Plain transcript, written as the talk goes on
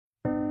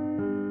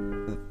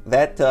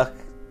that duck,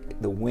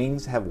 the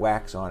wings have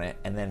wax on it,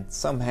 and then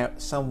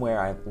somewhere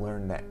I've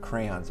learned that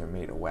crayons are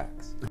made of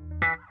wax.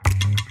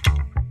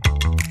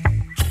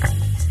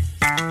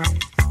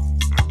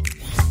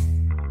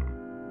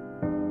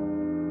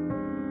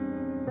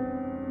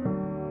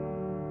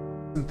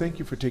 And thank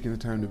you for taking the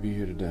time to be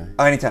here today.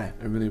 Oh, anytime.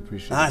 I really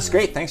appreciate it. It's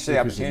great. Thanks for the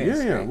opportunity.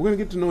 Yeah. We're going to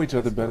get to know each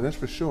other better, that's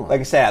for sure.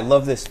 Like I said, I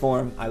love this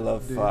forum. I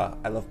love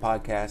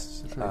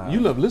podcasts. That's right. You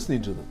love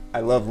listening to them.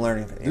 I love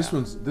learning. Yeah. This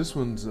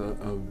one's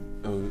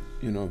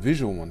a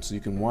visual one, so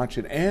you can watch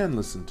it and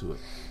listen to it.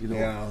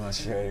 Yeah, I'm not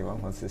sure anyone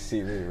wants to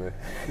see me, but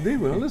they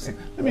will. Listen,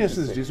 let me ask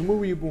you this, Jason. Where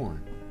were you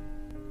born?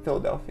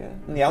 Philadelphia,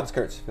 in the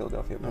outskirts of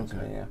Philadelphia,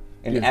 Pennsylvania.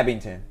 Okay. In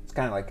Abington. It's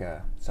kind of like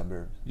a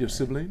suburb. You have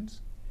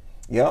siblings?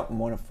 Yep, I'm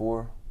one of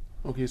 4.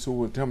 Okay,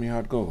 so tell me how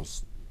it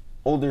goes.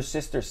 Older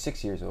sister,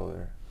 6 years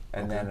older,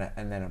 and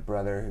then a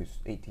brother who's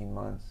 18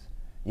 months,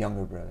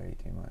 younger brother,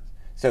 18 months.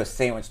 So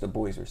the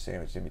boys were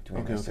sandwiched in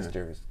between. My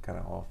sister was kind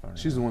of off on her.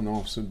 She's the one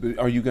off. So,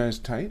 are you guys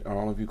tight? Are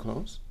all of you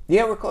close?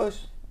 Yeah, we're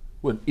close.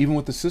 What, even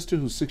with the sister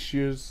who's 6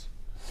 years?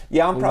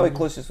 Yeah, I'm probably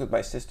closest with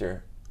my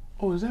sister.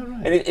 Oh, is that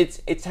right? And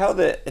it's how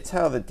the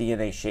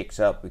DNA shakes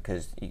up,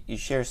 because you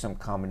share some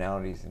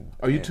commonalities.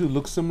 Are you two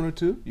look similar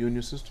too? You and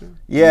your sister?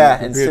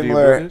 Yeah, and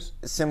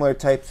similar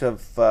types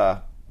of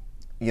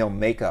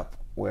makeup,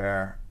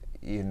 where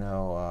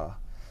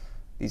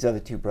these other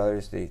 2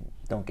 brothers, they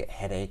don't get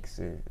headaches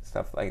or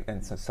stuff like that.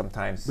 And so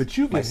sometimes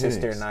my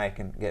sister and I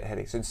can get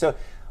headaches, and so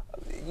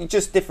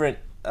just different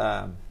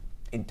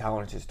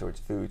intolerances towards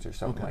foods or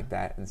something like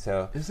that. And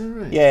so is that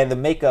right? Yeah, the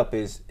makeup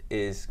is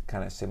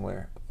kind of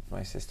similar.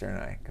 My sister and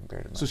I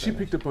compared to my So she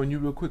picked up on you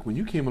real quick. When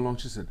you came along,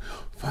 she said,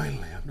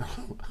 finally, I'm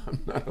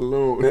not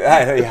alone.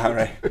 Yeah,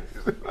 right.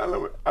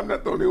 I'm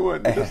not the only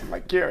one. This is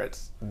my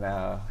carrots.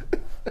 No.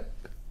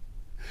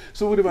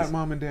 So what about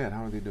mom and dad?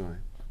 How are they doing?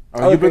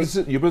 Your brothers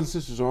and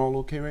sisters are all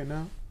okay right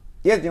now?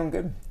 Yeah, doing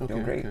good. Okay,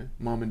 doing great. Okay.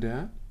 Mom and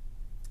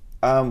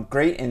dad?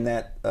 Great in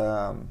that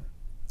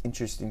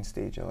interesting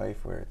stage of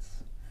life where it's,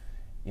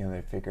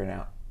 they're figuring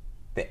out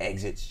the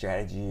exit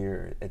strategy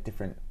or a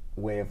different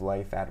way of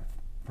life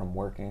from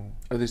working.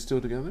 Are they still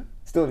together?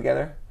 Still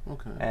together.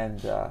 Okay.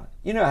 And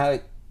you know how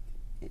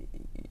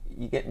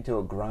you get into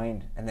a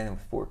grind, and then with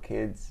 4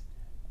 kids,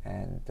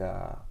 and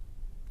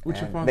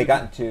they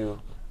got into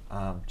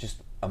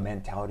just a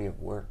mentality of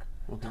work,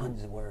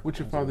 tons of work. What's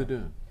your father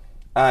do?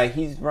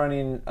 He's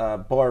running a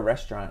bar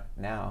restaurant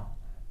now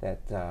that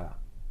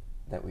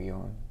we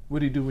own. What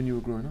did he do when you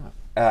were growing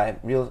up?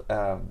 Real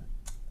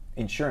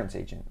insurance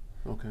agent.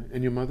 Okay.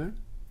 And your mother?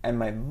 And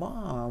my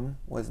mom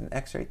was an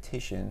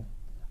X-ray-tician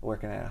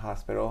working at a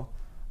hospital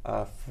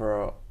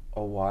for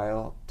a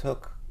while.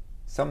 Took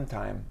some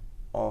time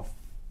off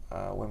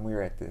when we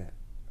were at the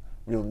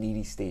real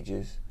needy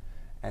stages,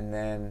 and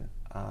then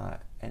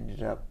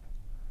ended up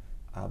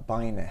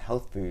buying a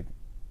health food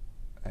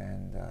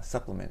and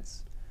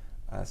supplements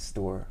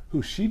store.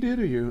 Who, she did,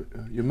 or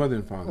your mother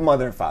and father?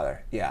 Mother and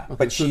father, yeah. Okay,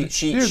 but so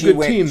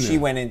she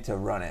went in to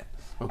run it.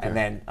 Okay. And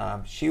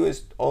then she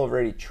was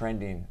already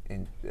trending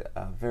in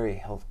very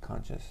health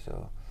conscious.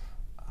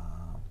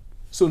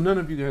 So none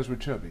of you guys were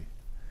chubby?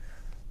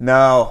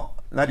 No,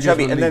 not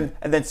chubby. And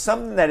then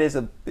something that is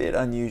a bit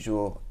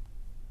unusual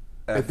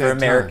for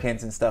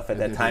Americans and stuff at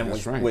that time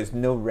was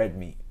no red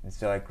meat. And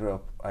so I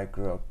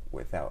grew up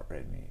without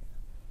red meat.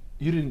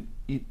 You didn't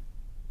eat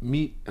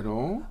meat at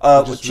all?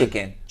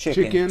 Chicken,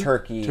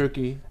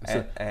 turkey,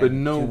 but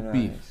no tuna,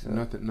 beef, so.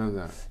 none of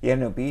that. Yeah,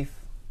 no beef.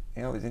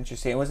 It was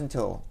interesting. It wasn't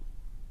until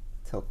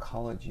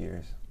college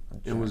years.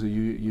 And was it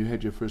you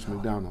had your first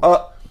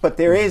McDonald's? But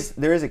there is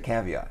a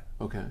caveat.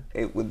 Okay.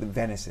 With the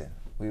venison,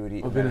 we would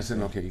eat.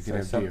 Venison. Okay, you can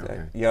have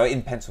deer. Okay.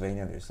 In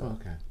Pennsylvania,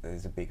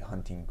 there's a big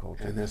hunting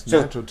culture, and that's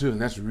natural too,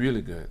 and that's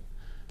really good.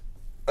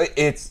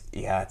 It's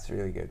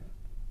really good,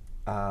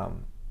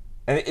 and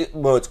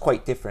it's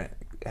quite different.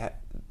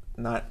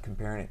 Not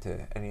comparing it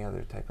to any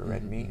other type of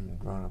red meat, and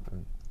growing up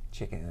on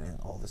chicken, and then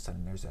all of a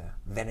sudden there's a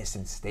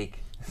venison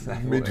steak.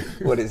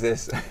 What is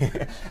this?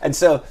 And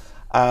so,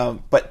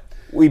 but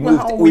we moved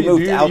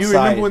outside. You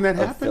remember when that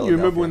happened? You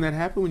remember when that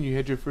happened, when you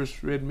had your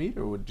first red meat,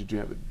 or did you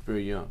have it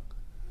very young?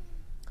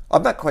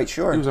 I'm not quite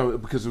sure.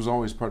 Because it was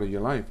always part of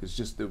your life. It's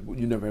just that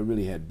you never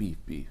really had beef.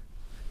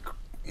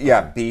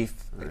 Yeah, beef.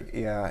 Right.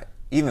 Yeah,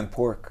 even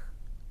pork.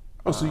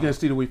 Oh, so you guys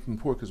stayed away from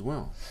pork as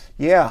well?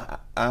 Yeah.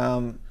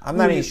 I'm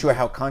not even sure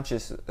how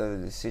conscious of the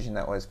decision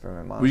that was for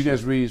my mom. Were you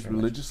guys raised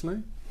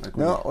religiously?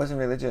 No, I wasn't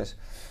religious.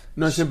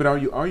 No, I'm saying, but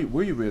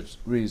were you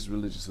raised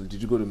religiously?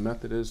 Did you go to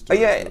Methodist? Oh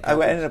yeah, I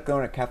ended up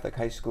going to Catholic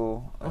high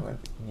school. I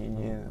went to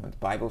Union, I went to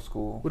Bible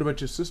school. What about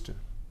your sister?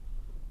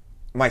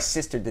 My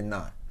sister did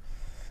not,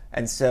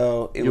 and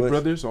so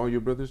all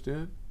your brothers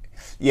did?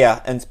 Yeah,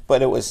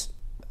 but I was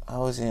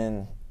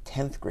in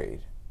 10th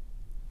grade,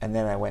 and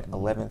then I went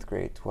 11th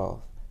grade,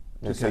 12th.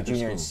 So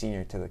junior and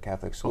senior to the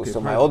Catholic school. Okay, so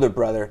my older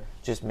brother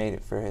just made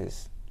it for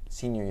his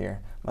senior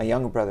year. My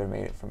younger brother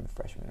made it from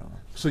freshman on.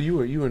 So you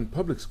were in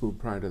public school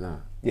prior to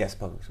that? Yes,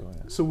 public school.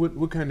 Yeah. So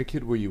what kind of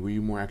kid were you? Were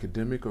you more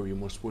academic or were you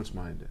more sports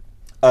minded?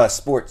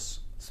 Sports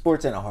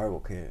and a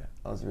horrible kid.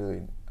 I was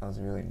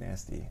really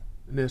nasty.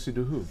 Nasty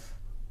to who?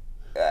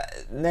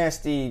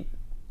 Nasty.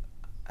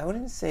 I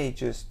wouldn't say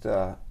just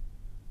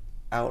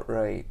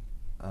outright.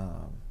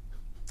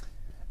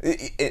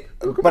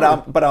 But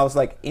I was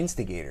like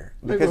instigator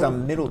because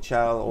I'm middle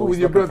child, always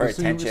looking for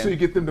attention. So you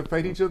get them to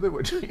fight each other?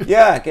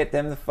 Yeah, get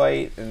them to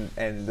fight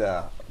and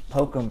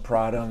poke them,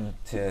 prod them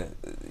to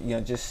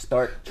just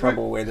start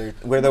trouble where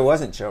there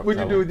wasn't trouble.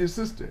 What'd you do with your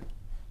sister?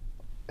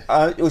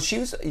 Well, she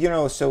was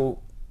so.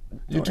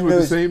 You two were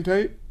the same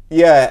type?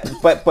 Yeah,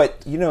 but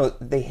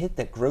they hit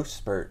the growth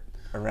spurt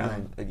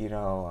around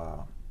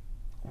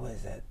what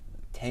is that,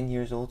 10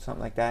 years old,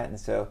 something like that, and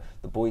so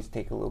the boys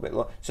take a little bit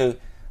long. So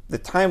the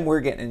time we're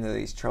getting into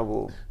these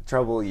trouble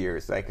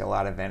years, like a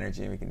lot of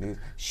energy we can do,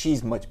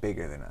 she's much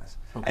bigger than us.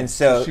 Okay. And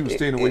so she was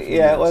staying away from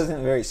it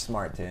wasn't very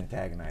smart to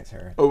antagonize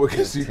her. Oh,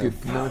 because you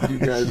could knock you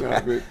guys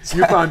out. You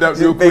found out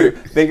real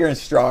quick. Bigger and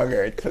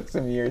stronger. It took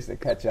some years to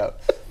catch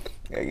up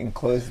and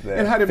close the.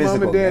 And how did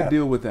mom and dad gap.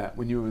 deal with that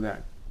when you were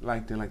that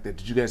like that?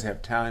 Did you guys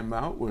have time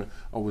out, or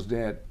was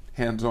dad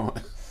hands on?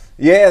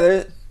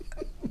 Yeah,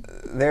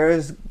 there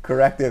is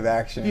corrective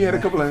action. You had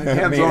a couple of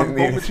hands-on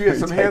moments. You had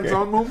some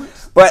hands-on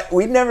moments. But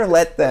we never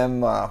let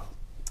them.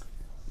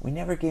 We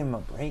never gave them a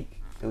break.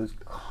 It was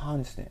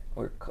constant.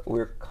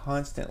 We're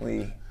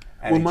constantly.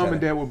 At each Mom other.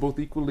 and dad were both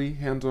equally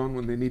hands-on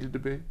when they needed to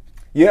be.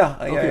 Yeah.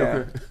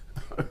 Okay.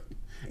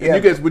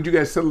 And would you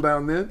guys settle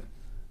down then?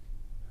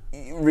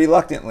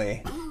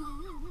 Reluctantly.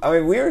 I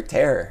mean, we were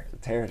terror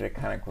to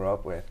kind of grow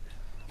up with.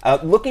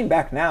 Looking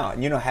back now,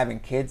 having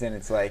kids, and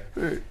it's like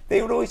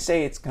they would always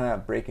say it's kind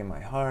of breaking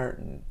my heart,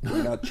 and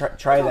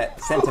try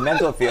that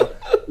sentimental feel.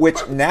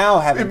 Which now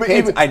having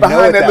kids, I know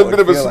behind that little bit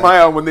of a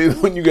smile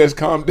like. when you guys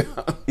calm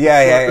down.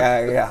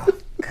 Yeah.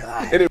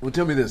 God. Anyway, well,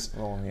 tell me this: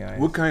 yeah,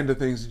 what kind of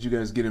things did you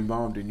guys get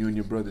involved in? You and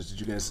your brothers?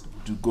 Did you guys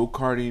do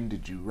go-karting?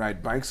 Did you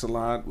ride bikes a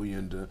lot? Were you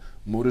into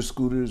motor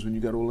scooters when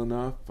you got old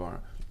enough, or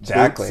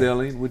exactly boat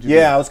sailing? What'd you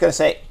do? I was gonna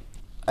say,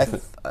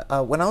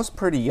 when I was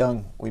pretty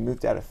young, we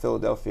moved out of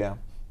Philadelphia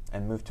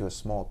and moved to a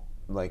small,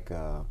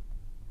 I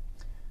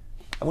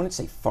wouldn't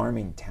say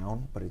farming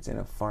town, but it's in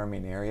a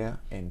farming area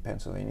in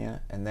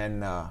Pennsylvania. And then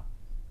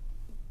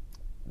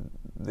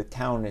the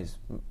town is,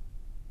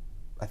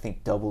 I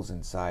think, doubles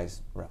in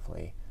size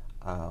roughly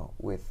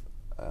with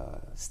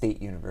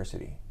State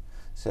University.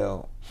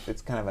 So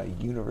it's kind of a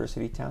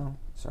university town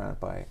surrounded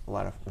by a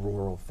lot of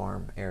rural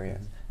farm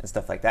areas and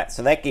stuff like that.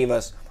 So that gave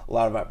us a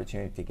lot of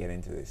opportunity to get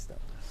into this stuff.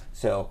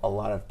 So a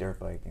lot of dirt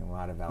biking, a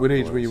lot of outdoors. What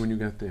age were you when you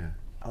got there?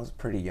 I was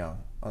pretty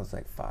young. I was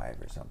like 5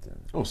 or something.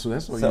 Oh, so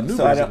that's all you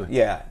knew.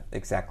 Yeah,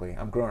 exactly.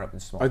 I'm growing up in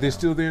small. Are they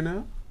still there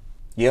now?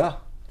 Yeah,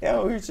 we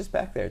were just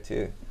back there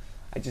too.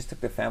 I just took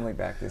the family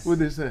back this. What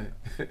did they say?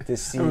 To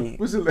see.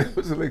 What's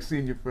it like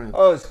seeing your friends?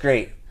 Oh, it's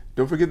great.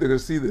 Don't forget they're gonna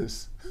see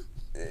this.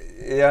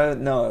 Yeah,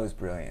 no, it was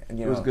brilliant. And,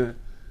 it was good.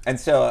 And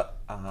so.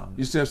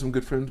 You still have some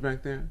good friends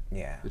back there.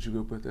 Yeah. That you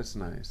grew up with. That's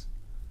nice.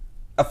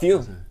 A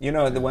few.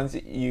 The ones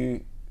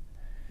that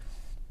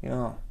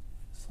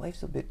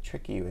life's a bit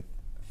tricky with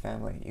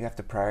family. You have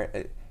to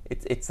prioritize.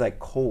 It's like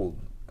cold,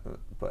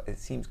 but it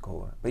seems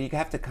cold. But you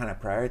have to kind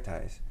of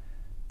prioritize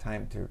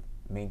time to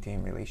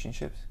maintain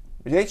relationships.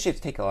 Relationships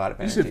take a lot of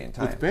energy and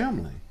time. With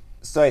family.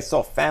 So I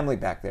saw family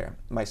back there.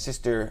 My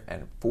sister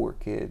and 4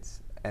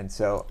 kids, and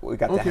so we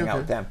got to hang out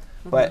with them.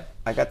 Okay. But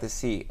I got to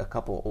see a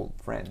couple old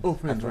friends. Oh,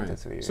 friends, right.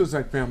 So it's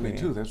like family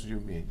too. That's what you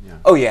mean. Yeah.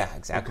 Oh yeah,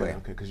 exactly.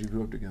 Okay, because you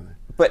grew up together.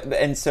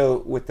 And so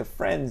with the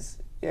friends,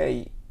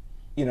 yeah.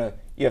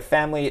 You have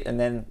family, and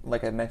then,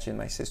 like I mentioned,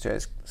 my sister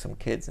has some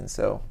kids, and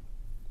so,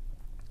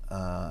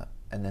 and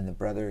then the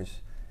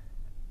brothers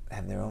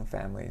have their own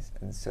families,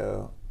 and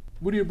so.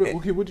 What do you?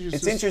 What did you?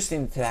 It's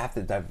interesting to have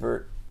to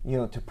divert,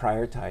 to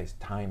prioritize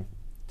time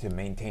to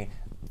maintain.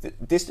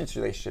 Distance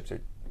relationships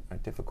are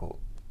difficult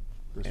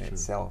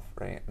itself,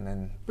 right? And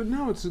then. But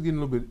now it's getting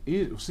a little bit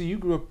easier. See, you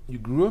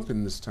grew up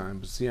in this time,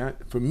 but see,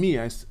 for me,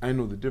 I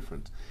know the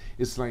difference.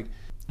 It's like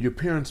your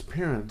parents'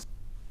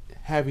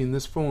 having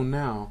this phone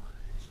now.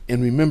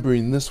 And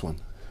remembering this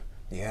one,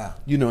 yeah,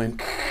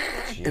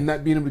 and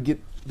not being able to get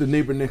the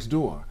neighbor next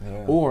door,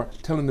 or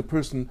telling the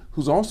person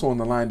who's also on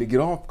the line to get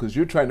off because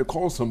you're trying to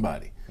call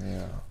somebody,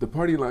 the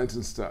party lines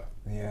and stuff.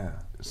 Yeah.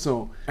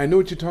 So I know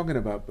what you're talking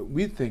about, but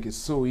we think it's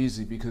so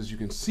easy because you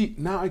can see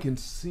now. I can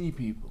see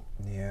people.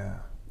 Yeah.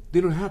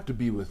 They don't have to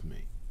be with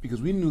me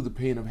because we knew the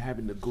pain of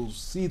having to go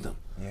see them.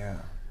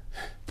 Yeah.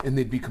 And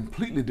they'd be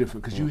completely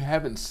different because you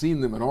haven't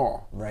seen them at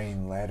all.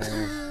 Writing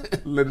letters.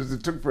 Letters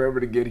that took forever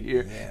to get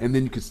here. Yeah. And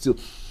then you could still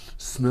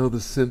smell the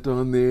scent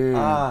on there.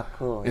 Ah,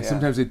 cool. And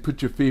sometimes they'd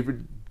put your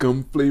favorite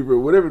gum flavor or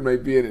whatever it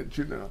might be in it,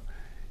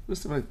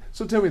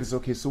 So tell me this.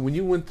 Okay, so when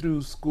you went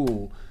through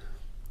school,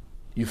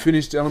 you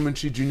finished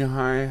elementary, junior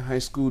high, high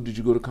school. Did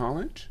you go to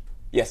college?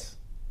 Yes.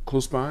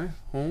 Close by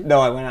home?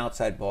 No, I went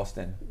outside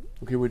Boston.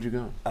 Okay, where'd you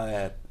go?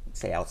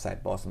 Say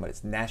outside Boston, but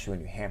it's Nashua,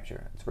 New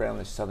Hampshire. It's right on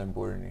the southern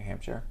border of New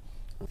Hampshire.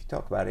 If you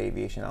talk about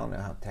aviation, I don't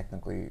know how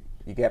technically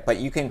you get, but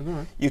you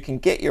can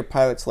get your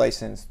pilot's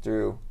license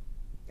through,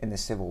 in the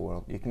civil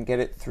world, you can get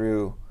it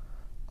through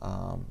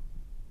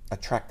a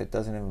track that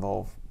doesn't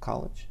involve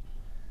college.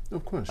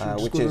 Of course, you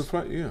just Which go to is the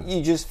front, yeah.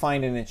 you just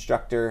find an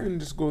instructor And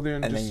just go there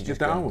and then just you get just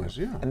the go in hours,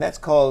 there. yeah. And that's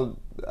called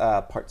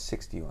Part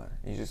 61.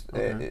 You just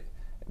Okay.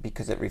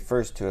 because it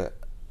refers to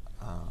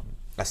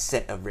a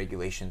set of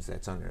regulations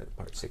that's under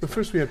Part 61. But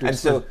first we have to And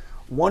explain. so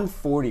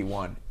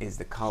 141 is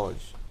the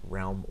college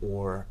realm,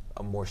 or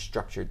a more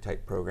structured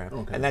type program.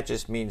 Okay. And that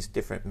just means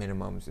different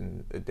minimums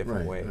in a different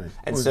Right, way. right.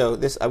 And Well,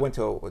 so I went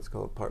to what's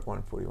called Part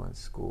 141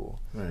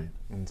 school. Right.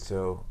 And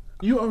so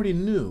You already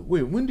knew.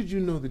 Wait, when did you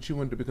know that you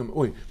wanted to become?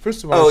 Wait,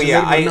 first of all, oh should yeah,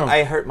 let everyone know.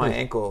 I hurt my Wait,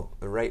 ankle,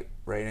 the right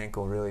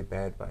ankle, really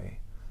bad by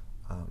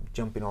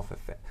jumping off a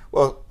fence.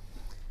 Well,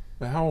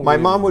 but how old my were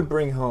you mom then? would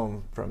bring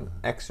home from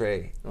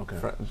X-ray, Okay.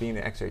 from being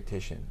an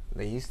X-ray-tician.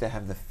 They used to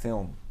have the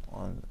film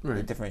on the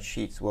Right. different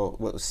sheets. Well,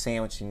 what was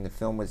sandwiched in the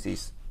film was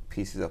these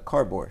pieces of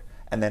cardboard,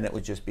 and then it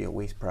would just be a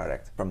waste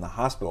product from the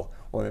hospital.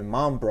 Well, my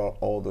mom brought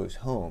all those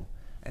home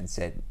and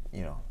said,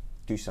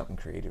 do something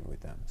creative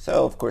with them.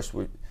 So of course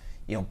we're,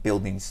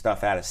 building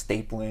stuff out of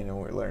stapling, and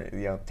we're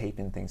learning,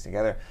 taping things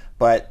together.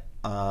 But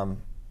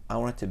I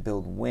wanted to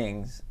build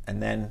wings,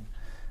 and then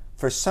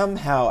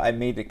somehow I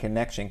made a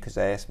connection because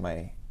I asked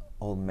my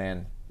old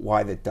man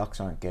why the ducks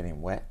aren't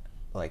getting wet,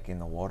 like in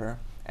the water,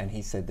 and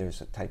he said there's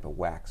a type of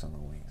wax on the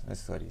wings.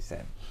 That's what he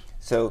said.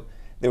 So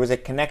there was a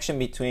connection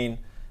between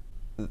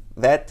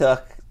that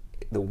duck,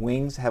 the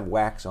wings have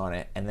wax on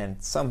it, and then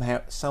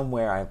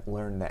somewhere I've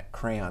learned that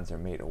crayons are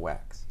made of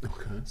wax.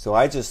 Okay. So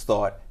I just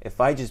thought, if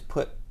I just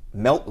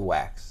melt the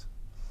wax,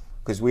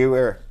 because we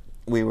were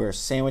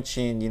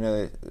sandwiching,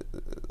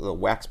 the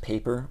wax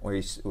paper where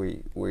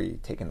you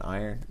take an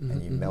iron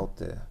and you melt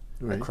the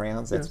Right.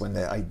 crayons. That's Yes. when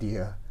the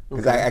idea,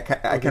 because Okay.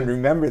 I can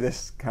remember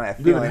this kind of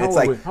Good. feeling. How It's old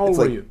like were- how old it's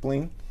were like you?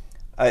 bling.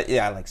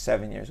 Yeah, like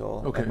 7 years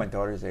old, Okay. like my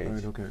daughter's age. All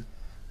right,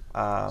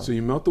 okay. So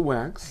you melt the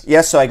wax.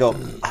 Yeah, so I go,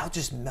 I'll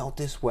just melt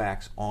this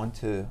wax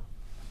onto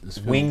This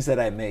film. wings that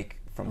I make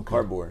from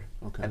cardboard,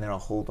 Okay. and then I'll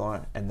hold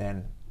on, and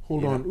then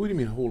Hold on. What do you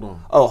mean hold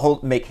on?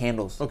 make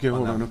handles. Okay,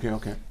 hold them. on.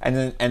 Okay.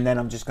 And then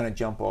I'm just gonna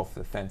jump off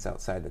the fence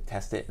outside to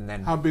test it, and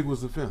then How big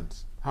was the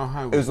fence? How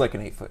high was it was like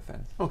an 8-foot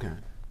fence. Okay.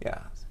 Yeah,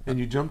 And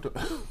you jumped.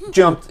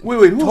 jumped.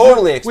 Wait. Who was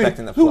totally wait,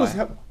 expecting to who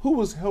fly. Who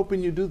was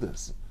helping you do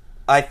this?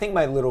 I think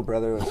my little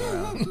brother was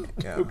around.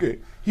 Yeah. Okay.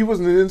 He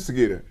wasn't an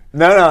instigator.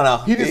 No.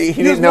 He He was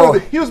didn't more know.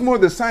 he was more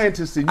the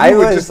scientist, and you I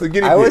were was just the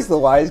guinea pig. I was the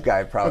wise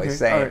guy, probably Okay,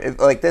 saying all right.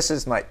 like, this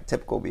is my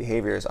typical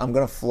behaviors. I'm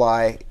gonna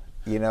fly,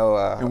 when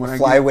I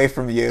fly get- away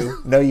from you.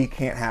 No, you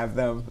can't have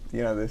them.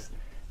 This,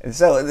 and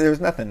so there was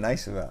nothing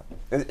nice about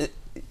it.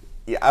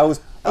 Yeah, I was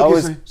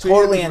Okay, so you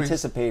totally had to-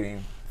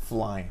 anticipating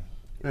flying,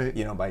 Right.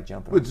 by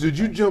jumping. But off did the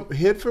you fence. jump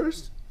head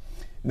first?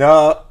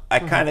 No, I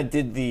kind of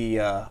did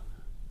the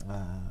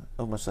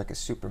almost like a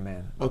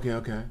Superman, Okay.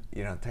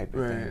 type of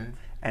Right. thing.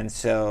 And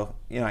so,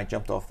 I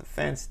jumped off the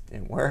fence,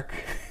 didn't work,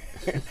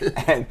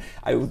 and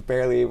I was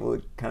barely able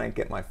to kind of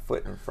get my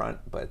foot in front,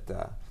 but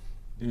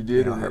You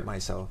did. or hurt not?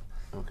 myself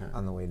Okay.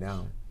 on the way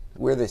down.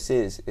 Where this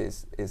is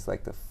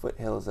like the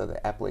foothills of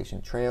the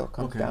Appalachian Trail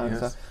comes Okay, down.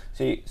 yes.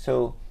 And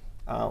so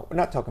we're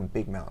not talking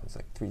big mountains,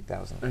 like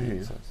 3,000 I hear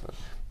you. feet.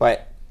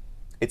 But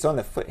it's on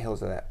the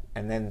foothills of that.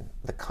 And then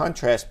the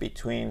contrast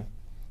between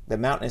the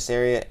mountainous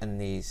area and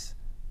these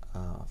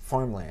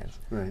farmlands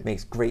Right.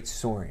 makes great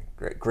soaring,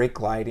 great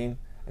gliding.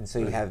 And so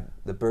you Right. have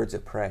the birds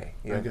of prey.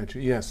 I got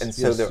you. Yes. And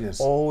so yes, they're yes.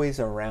 always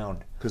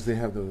around. Because they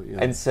have the. Yeah.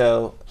 And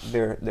so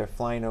they're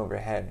flying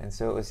overhead, and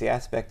so it was the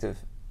aspect of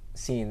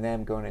seeing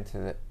them going into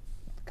the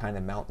kind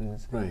of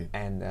mountains, Right.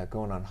 and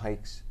going on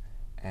hikes,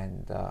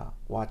 and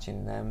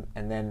watching them.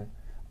 And then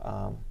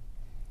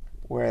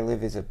where I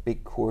live is a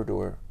big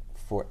corridor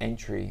for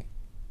entry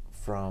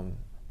from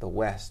the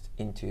west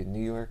into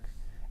New York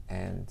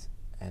and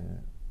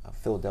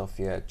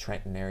Philadelphia,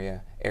 Trenton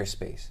area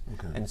airspace.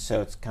 Okay. And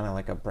so it's kind of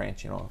like a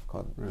branching off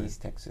called Right.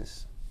 East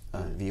Texas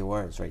Right.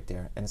 VOR is right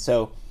there. And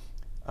so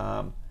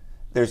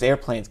there's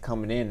airplanes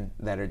coming in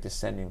that are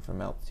descending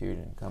from altitude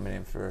and coming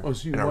in for Oh,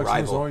 so you an watch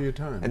arrival. those all your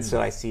time. And yeah. so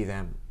I see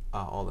them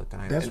all the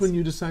time. That's And when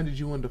you decided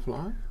you wanted to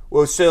fly.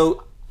 well,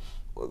 so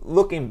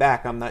looking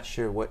back, I'm not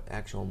sure what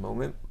actual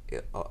moment,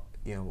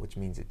 which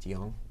means it's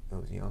young. It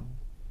was young,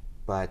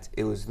 but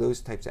it was those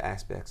types of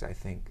aspects I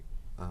think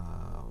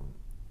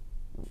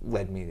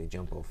led me to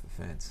jump off the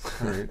fence.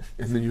 All right.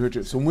 And then you heard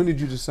your. So when did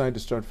you decide to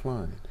start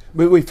flying?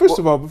 But wait, first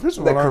of all,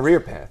 the career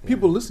path. yeah.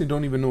 people listening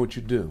don't even know what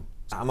you do.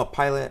 I'm a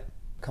pilot.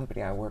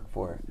 Company I work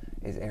for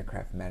is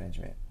aircraft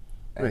management,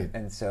 Right.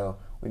 and so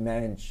we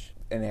manage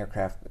an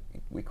aircraft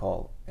we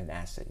call an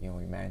asset.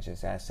 We manage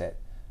this asset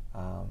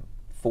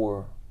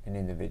for an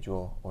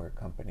individual or a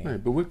company.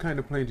 Right. But what kind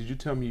of plane did you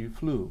tell me you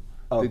flew?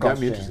 Oh, That got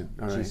me Gulfstream, interested.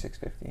 All right.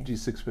 G650.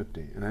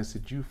 G650. And I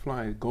said, you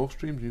fly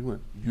Gulfstream? You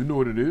went, you know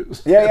what it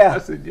is? Yeah. I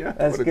said, yeah.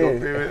 That's what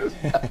good. a Gulfstream is.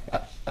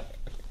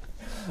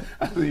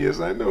 I said, yes,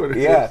 I know what it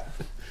is. Yeah.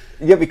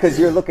 Yeah, because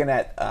you're looking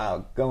at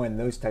going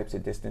those types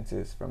of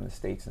distances from the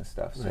States and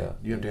stuff. So Right.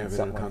 You have to have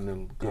something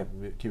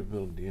intercontinental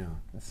capability, yeah.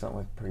 with, something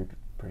with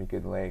pretty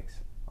good legs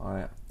on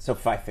it. So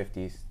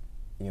 550s,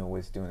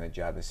 was doing the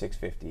job. The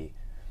 650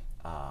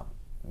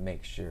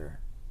 makes sure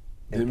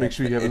Then make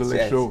sure you have a little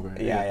extra over.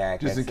 Yeah,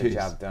 it just gets in the case.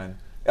 job done.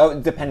 Oh,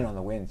 depending on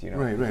the winds, you know.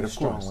 Right, There's of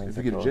strong course. winds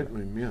If you that get a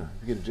blow. jet stream,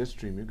 if you get a jet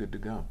stream, you're good to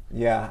go.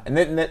 Yeah, and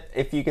then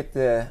if you get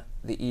the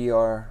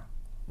ER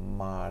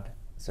mod,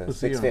 so What's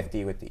the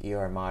 650 with the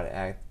ER mod,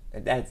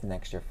 it adds an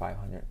extra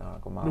 500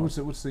 nautical miles.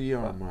 No, what's the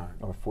ER mod?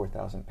 Or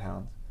 4,000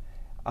 pounds.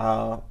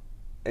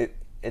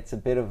 It's a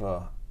bit of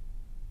a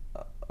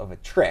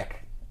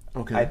trick,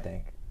 Okay. I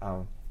think.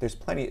 There's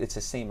plenty. It's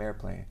the same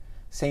airplane,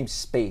 same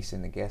space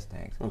in the gas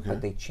tanks, Okay.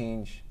 but they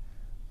change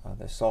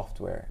the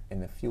software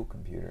in the fuel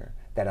computer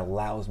that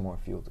allows more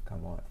fuel to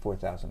come on,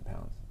 4,000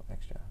 pounds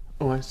extra.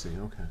 Oh, I see.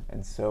 Okay.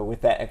 And so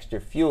with that extra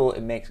fuel,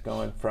 it makes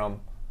going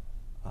from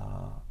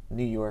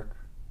New York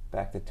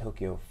back to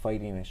Tokyo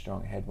fighting a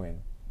strong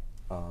headwind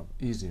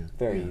Easier.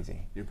 very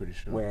easy. You're pretty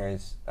sure.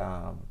 Whereas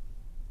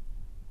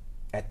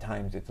at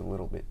times it's a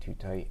little bit too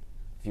tight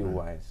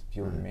fuel-wise,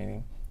 fuel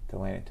remaining to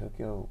land in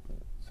Tokyo.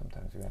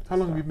 Sometimes we have to How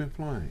long stop. have you been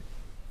flying?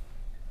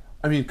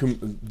 I mean,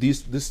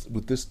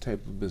 with this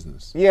type of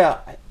business. Yeah,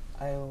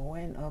 I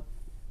went up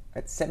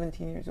at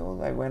 17 years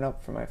old. I went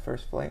up for my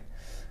first flight,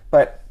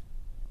 but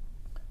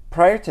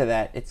prior to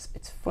that, it's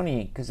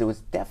funny because it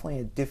was definitely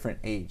a different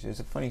age. There's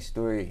a funny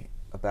story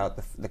about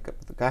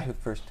the guy who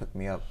first took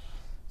me up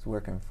was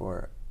working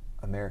for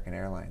American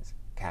Airlines,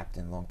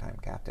 longtime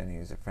captain. He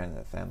was a friend of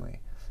the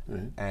family,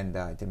 Right. and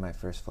I did my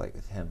first flight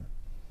with him.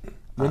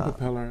 One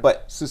propeller,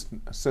 but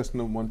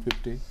Cessna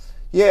 150.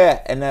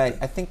 Yeah, and I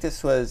think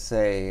this was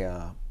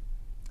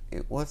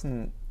it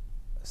wasn't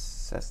a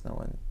Cessna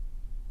one.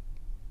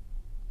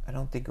 I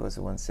don't think it was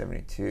a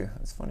 172.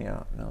 It's funny, I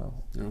don't know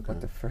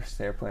what the first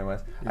airplane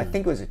was. I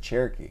think it was a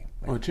Cherokee.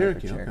 Oh,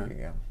 Cherokee, okay. Cherokee,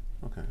 yeah.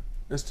 Okay.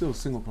 That's still a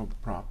single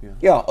prop, yeah.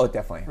 Yeah, oh,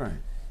 definitely.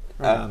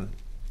 Right.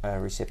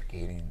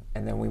 Reciprocating.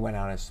 And then we went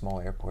out at a small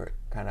airport,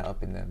 kind of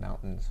up in the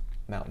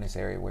mountainous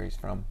area where he's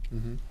from,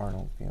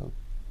 Arnold Field.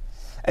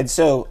 And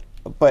so,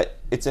 but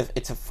it's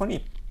a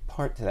funny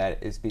part to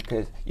that is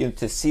because,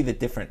 to see the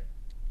different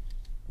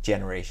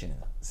generation.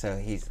 So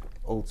he's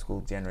old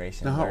school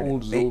generation. Now, how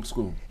old is old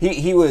school?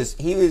 He was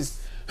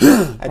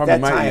at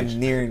that time age.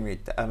 nearing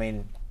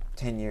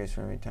 10 years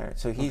from retirement.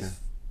 So he's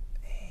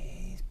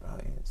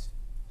probably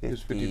in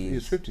his 50s. He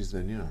was 50s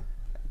then, yeah.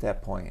 At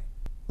that point,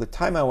 the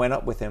time I went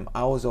up with him,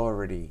 I was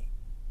already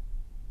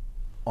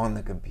on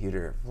the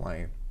computer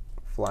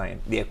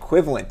flying the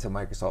equivalent to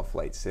Microsoft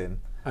Flight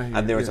Sim.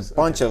 And there was a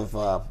bunch of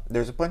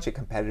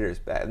competitors,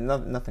 but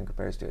nothing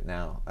compares to it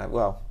now.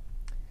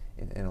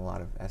 In a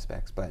lot of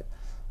aspects, but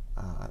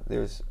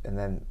and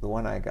then the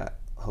one I got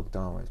hooked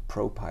on was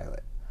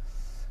ProPilot.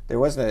 There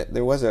was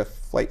a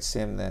flight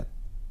sim that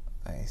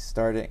I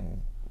started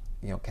and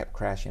kept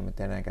crashing, but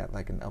then I got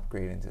like an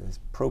upgrade into this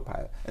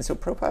ProPilot, and so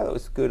ProPilot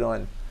was good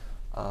on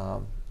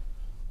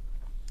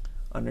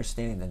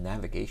understanding the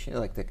navigation,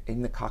 like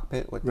in the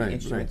cockpit, what the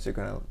instruments are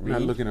going to read.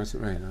 Not looking at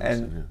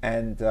it,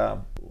 and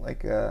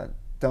like a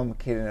dumb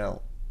kid in a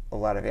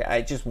lot of it,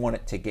 I just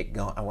wanted to get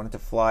going. I wanted to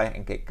fly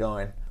and get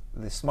going.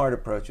 The smart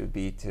approach would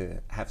be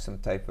to have some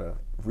type of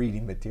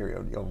reading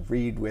material.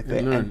 Read with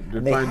it, learn,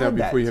 and they find had out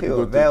that before you have too to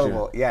go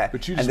available. through Yeah,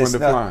 but you just wanted to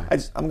fly.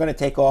 I'm going to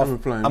take off.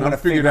 I'm going to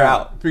figure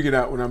it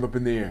out when I'm up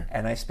in the air.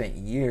 And I spent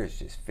years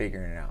just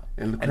figuring it out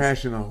and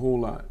crashing a whole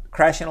lot.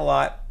 Crashing a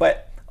lot,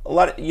 but a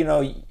lot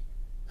of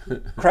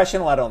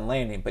crashing a lot on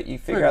landing. But you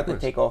figure out the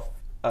takeoff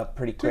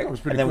pretty quick.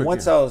 And then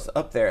once I was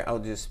up there, I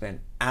would just spend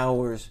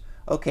hours.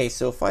 Okay,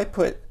 so if I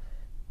put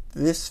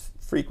this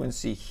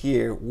frequency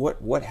here,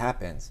 what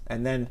happens?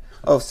 And then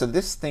so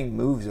this thing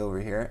moves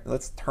over here.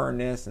 Let's turn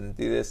this and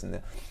do this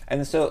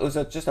and so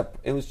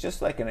it was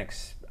just like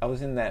I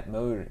was in that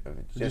mode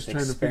of just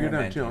trying to figure it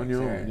out on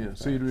your own. Yeah.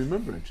 So you'd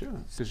remember it. Yeah.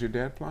 Does your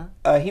dad fly?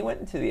 He went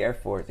into the Air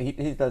Force. He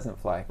doesn't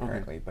fly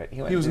currently, but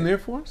he was in the Air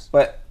Force.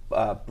 But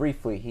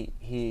briefly,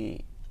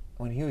 he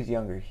when he was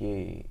younger,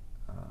 he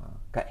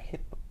got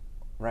hit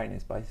riding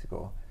his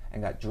bicycle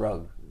and got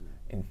drugged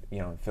in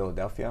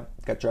Philadelphia.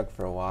 Got drugged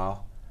for a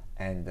while.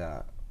 And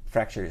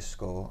fractured his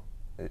skull.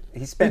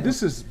 He spent.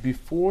 This is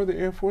before the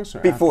Air Force, or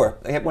before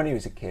when he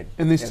was a kid.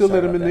 And they still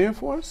let him in the Air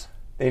Force.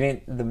 They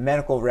didn't. The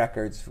medical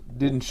records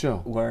didn't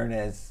show. weren't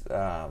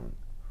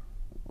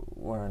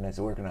as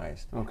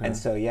organized. Okay. And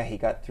so he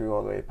got through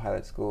all the way to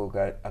pilot school.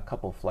 Got a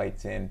couple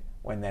flights in.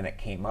 When then it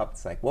came up,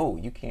 it's like, whoa,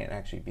 you can't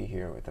actually be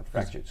here with a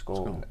fractured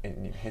skull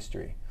in your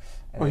history.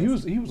 And he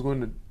was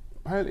going to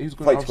pilot. He was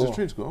going to officer's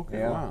training school. Okay.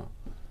 Yeah. Wow.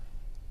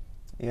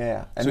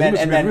 Yeah, and so he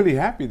must have been really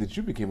happy that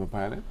you became a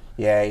pilot.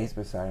 Yeah, he's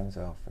beside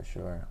himself for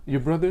sure. Your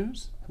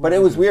brothers? But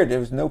it was weird.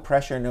 There was no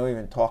pressure, no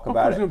even talk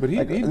about it. No, but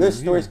those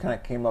stories kind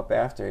of came up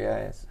after.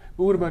 Yeah.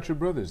 But what about your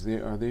brothers?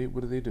 What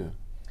do they do?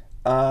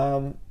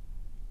 None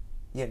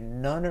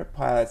are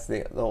pilots.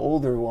 The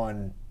older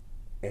one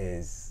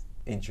is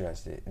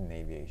interested in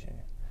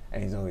aviation,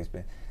 and he's always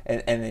been.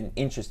 And in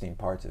interesting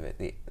parts of it,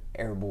 the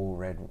Air Bull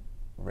the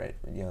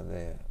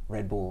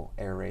Red Bull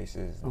air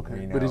races.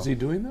 Okay, but is he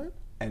doing that?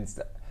 And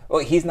stuff.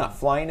 Well, he's not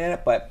flying in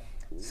it, but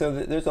so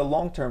there's a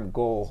long-term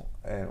goal,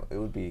 and it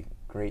would be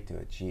great to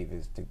achieve.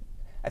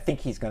 I think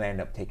he's going to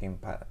end up taking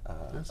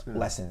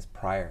lessons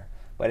prior,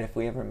 But if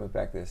we ever move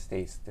back to the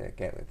States to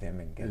get with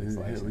him and get his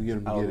Yeah, license, we get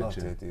him to I would get it, love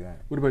yeah. to do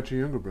that. What about your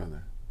younger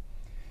brother?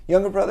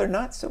 Younger brother,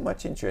 not so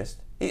much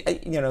interest.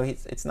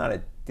 It's not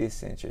a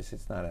disinterest.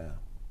 It's not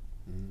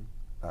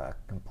a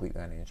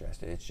completely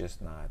uninterested. It's just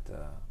not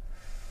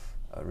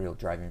a real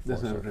driving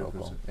force That's not or a real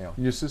focal. person. You know.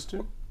 And your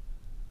sister?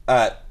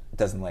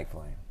 Doesn't like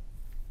flying.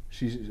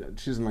 She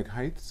doesn't like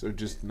heights or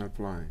just not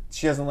flying?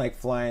 She doesn't like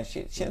flying.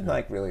 She doesn't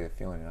like really the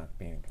feeling of not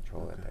being in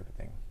control, Okay. that type of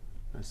thing.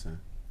 I see.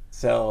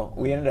 So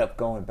we ended up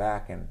going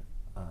back, and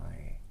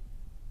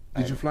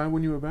Did you fly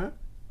when you were back?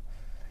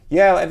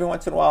 yeah, every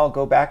once in a while I'll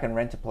go back and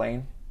rent a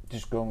plane.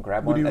 Just go and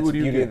grab one. That's the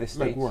beauty of the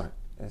States. Like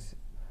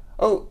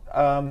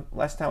what?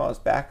 Last time I was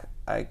back,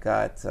 I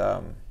got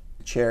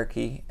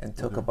Cherokee and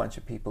took a bunch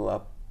of people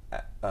up.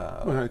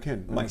 Well, I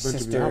can't. My a bunch of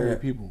sister. how many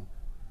people?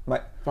 My,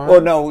 Five?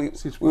 well, no,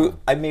 Six, we five.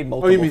 I made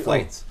multiple mean-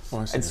 flights,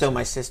 I see, and I so see.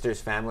 my sister's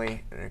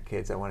family and her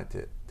kids, I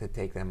wanted to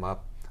take them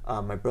up.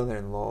 My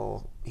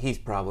brother-in-law, he's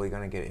probably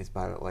going to get his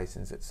pilot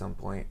license at some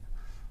point,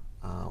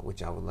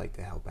 which I would like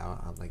to help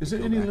out. I'd like Is to there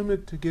go any back.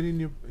 limit to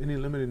getting any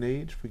limit in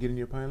age for getting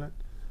your pilot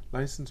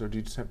license, or do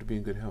you just have to be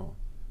in good health?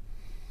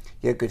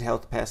 Yeah, good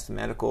health, pass the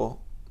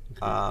medical.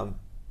 Okay.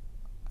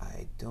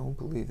 I don't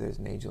believe there's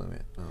an age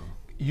limit.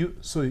 No.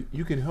 So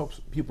you can help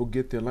people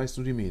get their license.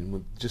 What do you mean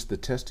with just the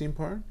testing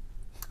part?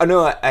 Oh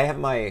no, I have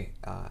my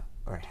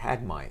or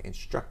had my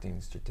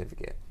instructing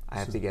certificate. I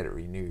have to get it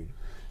renewed,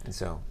 and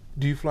so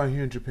Do you fly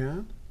here in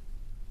Japan?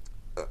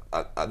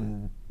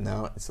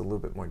 no, it's a little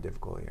bit more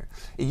difficult here.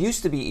 It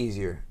used to be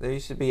easier. There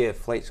used to be a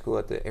flight school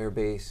at the air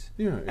base.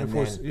 Yeah, Air and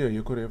Force. then- Yeah,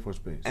 Yokota Air Force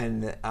Base.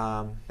 and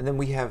then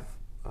we have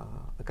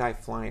a guy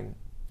flying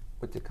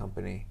with the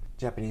company,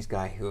 Japanese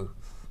guy who,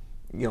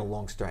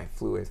 long story, I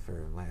flew with for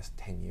the last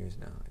 10 years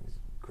now. He's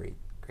a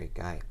great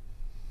guy,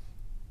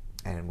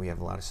 and we have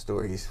a lot of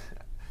stories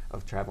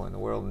of traveling the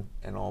world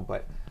and all.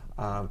 But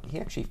he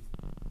actually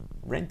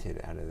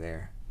rented out of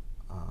there,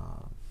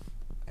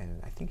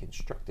 and I think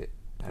instructed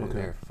out of Okay.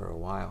 there for a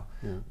while.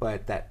 Yeah.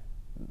 But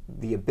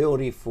the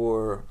ability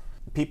for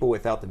people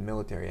without the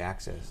military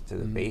access to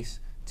the base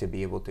to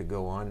be able to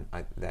go on,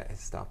 that has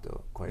stopped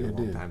quite a It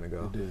long did. time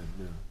ago. It did.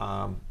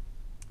 Yeah.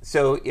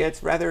 So yeah,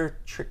 it's rather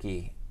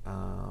tricky.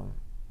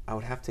 I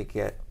would have to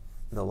get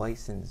the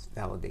license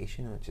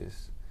validation, which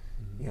is,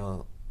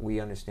 we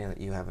understand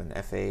that you have an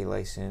FAA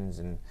license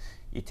and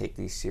you take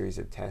these series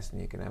of tests and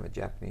you can have a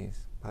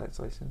Japanese pilot's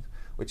license,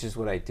 which is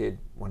what I did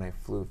when I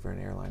flew for an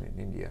airline in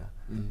India.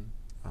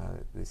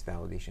 This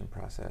validation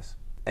process,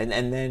 and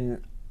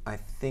then I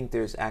think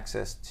there's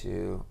access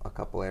to a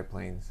couple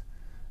airplanes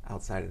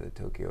outside of the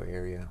Tokyo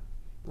area.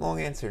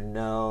 Long answer,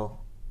 no,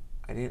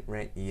 I didn't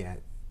rent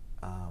yet.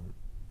 I'm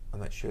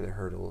not sure the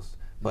hurdles,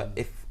 but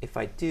if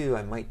I do,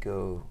 I might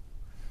go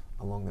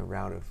along the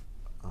route of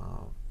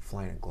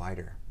flying a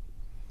glider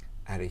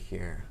out of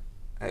here.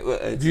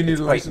 Do you need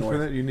a license for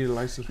that? You need a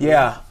license for that?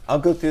 Yeah, I'll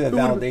go through the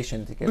But what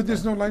validation to get. But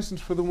there's no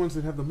license for the ones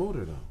that have the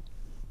motor,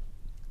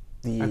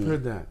 though. I've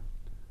heard that.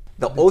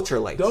 the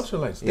ultralights. The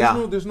ultralights.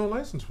 Yeah. There's no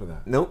license for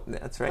that. Nope,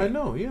 that's right. I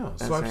know, yeah.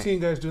 That's So I've right. seen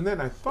guys doing that,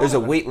 and I thought There's a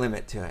about it. weight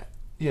limit to it.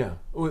 Yeah.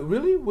 Wait,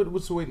 really?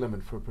 What's the weight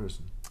limit for a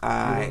person? You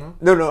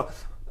don't know? No.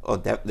 Oh,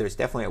 there's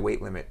definitely a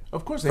weight limit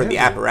Of course, they for have the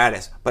that.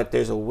 apparatus, but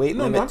there's a weight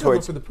No, limit I'm talking about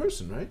towards. for the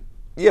person, right?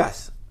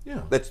 Yes,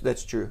 Yeah.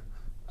 that's true.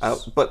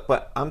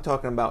 But I'm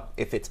talking about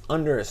if it's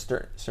under a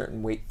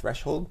certain weight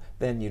threshold,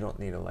 then you don't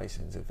need a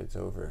license. If it's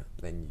over,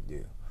 then you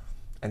do.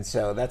 And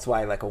so that's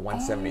why like a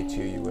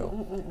 172 you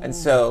will. And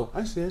so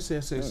I see.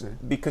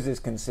 because it's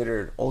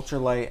considered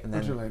ultralight and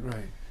then Ultralight,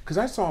 right. Because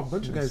I saw a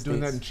bunch of the guys doing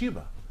that in States.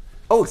 Chiba.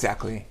 Oh,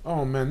 exactly.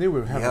 Oh man, they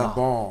were having Yeah. a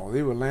ball.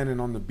 They were landing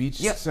on the beach,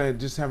 Yep.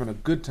 just having a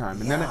good time.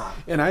 And Yeah.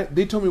 then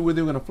they told me where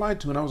they were going to fly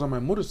to, and I was on my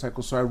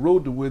motorcycle, so I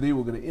rode to where they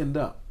were going to end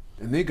up.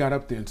 And they got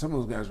up there, and some of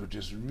those guys were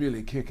just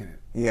really kicking it.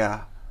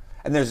 Yeah,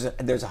 and there's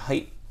a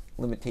height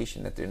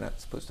limitation that they're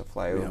not supposed to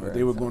fly Yeah, over. but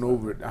they were going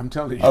over it. I'm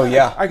telling you. Oh,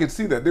 yeah. I could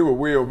see that they were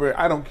way over it.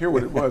 I don't care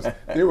what it was.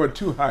 They were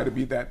too high to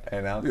be that.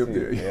 And up altitude,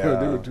 there. yeah.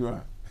 They were too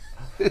high.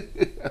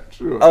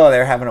 Sure. Oh,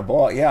 they're having a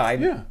ball. Yeah,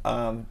 Yeah.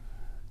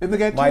 And the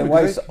guy told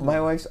My me,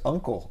 my wife's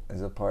uncle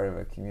is a part of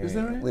a community. Is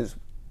that right? Lives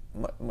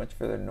much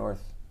further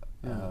north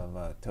Yeah.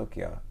 of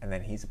Tokyo, and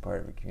then he's a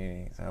part of a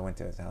community. So I went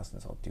to his house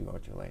and saw 2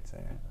 ultralights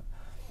there.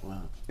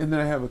 Wow. And then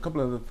I have a couple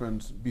other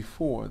friends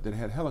before that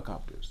had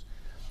helicopters,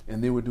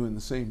 and they were doing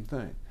the same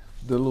thing.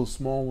 The little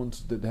small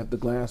ones that have the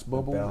glass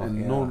bubble bell, and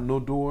yeah. no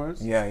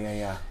doors.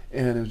 Yeah.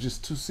 And it was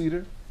just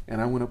 2-seater,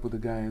 and I went up with a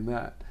guy in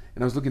that.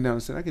 And I was looking down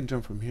and said, I can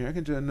jump from here. I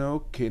can jump. No,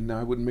 okay, no,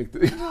 I wouldn't make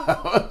the.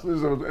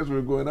 as we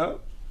were going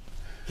up.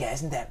 Yeah,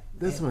 isn't that?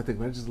 That's what I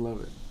think. I just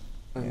love it.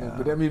 Yeah.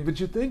 But I mean, but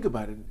you think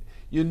about it.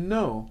 You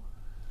know.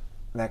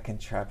 That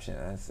contraption.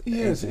 That's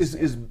Yes,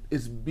 interesting.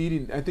 it's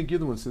beating. I think you're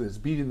the one who said it's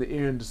beating the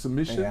air into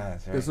submission. Yeah,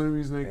 that's right. That's the only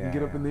reason I can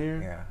get up in the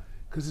air. Yeah.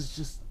 Because it's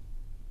just.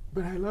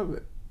 But I love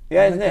it.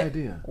 Yeah, I isn't like it? the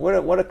idea.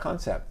 What a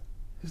concept.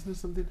 Isn't that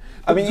something?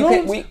 I But mean,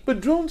 drones, but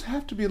drones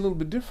have to be a little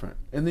bit different.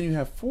 And then you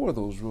have 4 of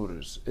those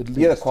rotors at least.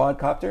 Yeah, the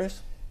quadcopters.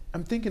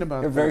 I'm thinking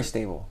about They're that. very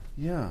stable.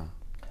 Yeah.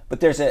 But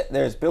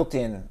there's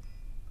built-in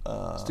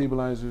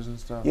stabilizers and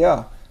stuff.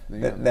 Yeah, They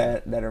that,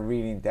 got that are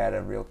reading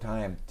data real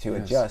time to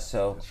Yes, adjust.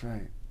 So that's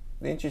right.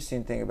 the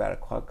interesting thing about a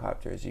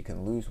quadcopter is you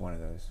can lose one of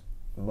those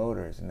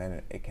motors, and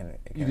then it can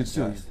You can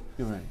still, adjust,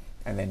 you're right,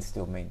 and then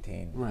still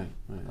maintain. right,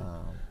 right.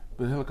 Um,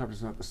 But a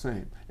helicopter's not the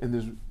same.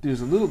 And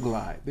there's a little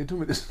glide. They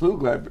told me there's a little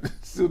glide, but it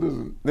still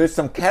doesn't there's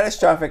some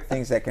catastrophic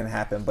things that can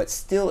happen, but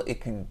still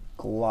it can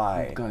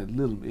glide glide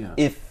little. Yeah.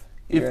 if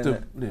you're If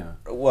in yeah.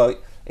 well,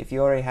 if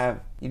you already have,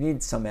 you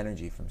need some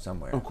energy from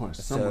somewhere. Of course,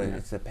 so somewhere, yeah.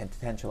 it's a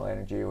potential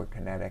energy or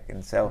kinetic,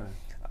 and so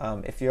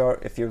Right. if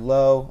you're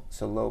low,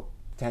 so low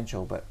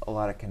potential, but a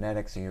lot of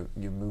kinetics, and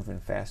you're moving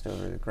fast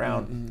over the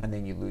ground, Mm-hmm. and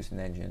then you lose an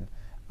engine,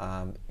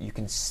 you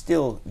can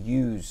still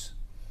use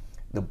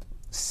the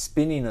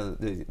spinning of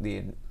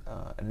the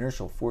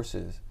inertial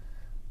forces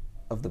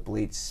of the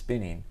blade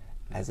spinning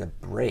as a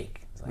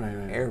brake. It's like Right,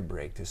 an right. air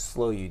brake to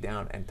slow you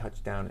down and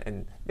touch down,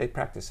 and they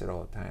practice it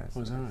all the time.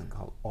 Oh, is that It's right?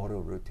 called auto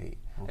rotate.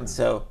 Okay. And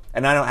so,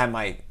 and I don't have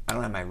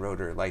my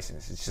rotor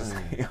license. It's just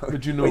Right. what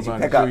But you know what about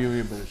pick it, so up.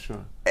 you're better,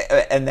 sure.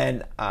 And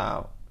then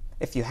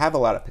if you have a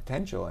lot of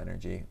potential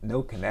energy,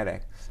 no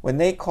kinetic, when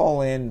they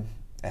call in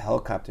a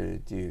helicopter to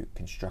do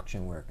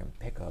construction work and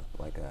pick up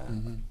like A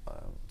beam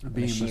or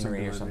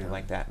machinery or something something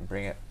like like that and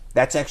bring it,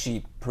 that's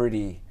actually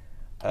pretty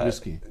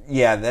Risky.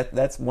 Yeah,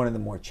 that's one of the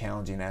more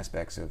challenging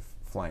aspects of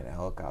flying a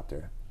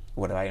helicopter.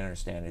 What I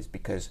understand is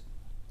because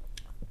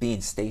being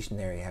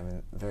stationary,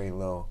 having very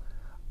low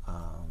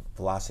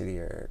velocity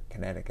or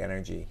kinetic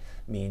energy,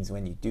 means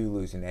when you do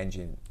lose an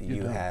engine,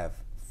 you don't. have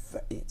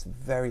it's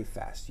very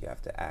fast. You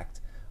have to act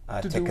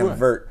To to do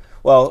convert.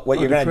 Well, what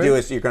Oh, you're to going to do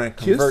press? is you're going to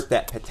Kiss? convert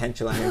that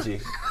potential energy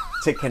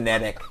to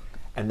kinetic,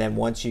 and then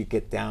once you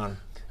get down,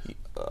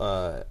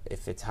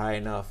 if it's high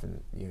enough,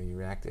 and you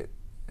react it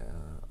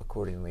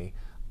accordingly,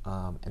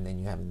 and then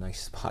you have a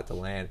nice spot to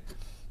land,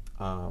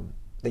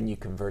 then you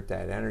convert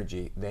that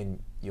energy. Then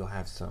you'll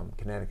have some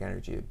kinetic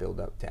energy to build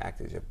up to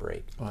act as a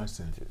brake. Oh, I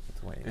see.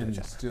 To when you And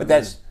touch. still, But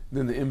that's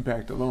then the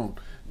impact alone.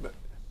 But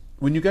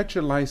when you got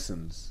your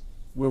license,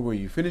 where were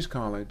you? Finished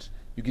college,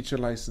 you get your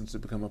license to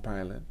become a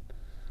pilot.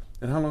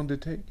 And how long did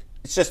it take?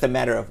 it's just a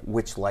matter of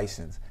which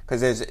license,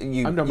 because there's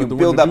you I'm talking you about the one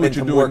build to up do what into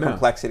you're more doing now.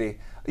 complexity.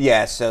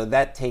 Yeah, so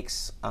that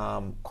takes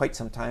quite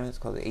some time. It's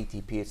called the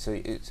ATP.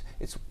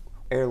 It's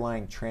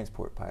airline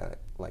transport pilot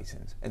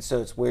license, and so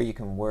it's where you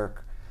can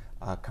work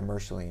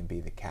commercially and be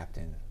the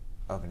captain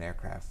of an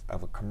aircraft,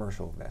 of a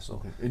commercial vessel.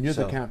 Okay. And you're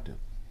the So- captain.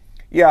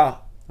 Yeah,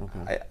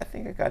 Okay. I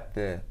think I got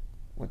the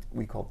what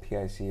we call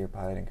PIC or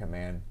pilot in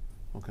command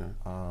Okay.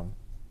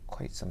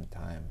 quite some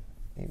time,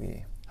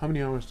 maybe How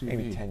many hours do you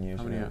maybe need? 10 years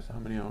How many, ago or how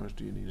something. many hours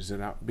do you need? Is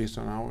it out based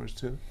on hours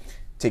too?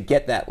 to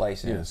get that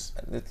license.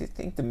 Yes. I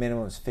think the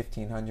minimum is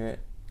 1,500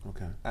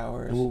 Okay.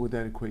 hours. And what would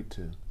that equate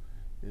to?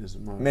 Is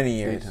it more Many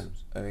years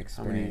daytimes? of How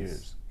experience. many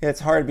years? Yeah, it's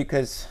hard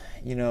because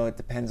it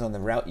depends on the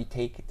route you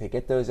take to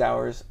get those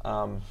hours.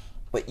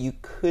 But you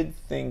could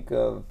think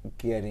of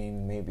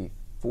getting maybe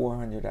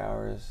 400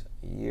 hours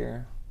a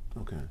year.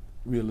 Okay.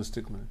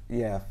 Realistically.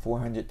 Yeah,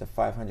 400 to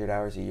 500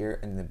 hours a year,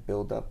 and the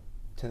build up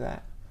to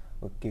that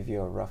will give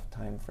you a rough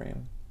time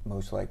frame.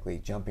 Most likely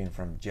jumping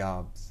from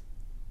jobs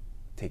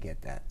to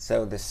get that.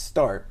 So the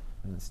start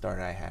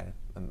I had,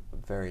 a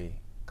very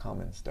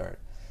common start,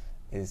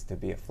 is to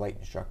be a flight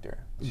instructor.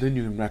 Then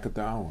you can rack up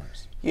the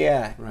hours.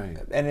 Yeah, Right.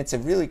 and it's a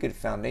really good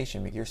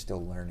foundation, but you're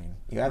still learning.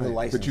 You have the Right.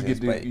 licenses,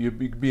 But you're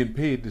being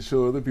paid to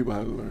show other people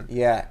how to learn.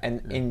 yeah,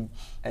 and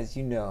as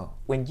you know,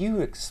 when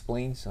you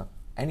explain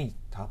any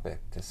topic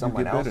to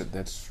someone you get else, better.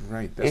 That's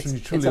right. That's when you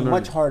it's truly a learn.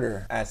 much it.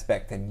 harder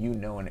aspect than you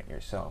knowing it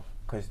yourself,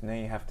 because now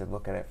you have to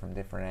look at it from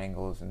different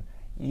angles, and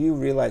you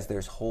realize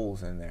there's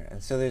holes in there.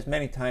 And so there's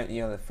many times,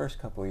 the first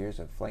couple of years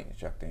of flight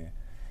instructing,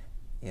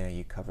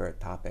 you cover a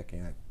topic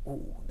and you're like,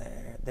 oh,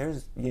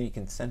 there's you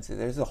can sense it.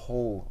 There's a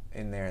hole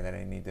in there that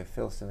I need to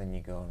fill. So then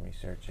you go and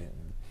research it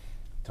and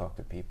talk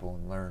to people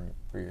and learn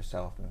for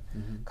yourself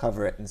and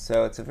cover it. And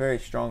so it's a very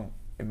strong,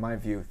 in my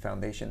view,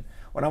 foundation.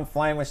 When I'm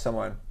flying with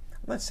someone,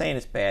 I'm not saying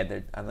it's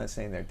bad. I'm not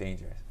saying they're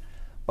dangerous,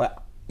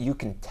 but you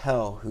can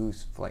tell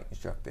who's flight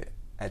instructed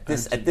at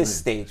this Absolutely.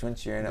 stage.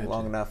 Once you're in it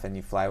long enough and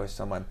you fly with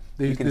someone,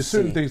 you can There's see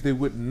certain things they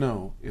wouldn't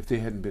know if they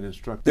hadn't been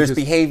instructed. there's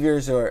Because-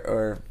 behaviors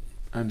or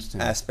I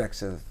understand.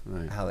 aspects of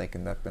Right. how they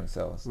conduct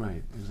themselves.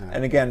 Right, exactly.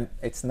 And again,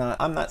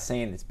 I'm not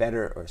saying it's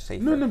better or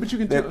safer. No, but you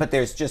can tell. But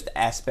there's just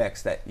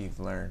aspects that you've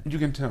learned. You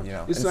can tell.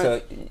 And It's so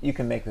like, you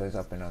can make those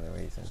up in other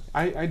ways.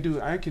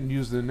 I can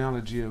use the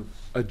analogy of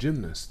a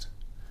gymnast.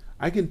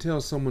 I can tell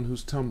someone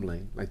who's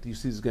tumbling, like you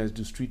see these guys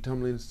do street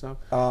tumbling and stuff,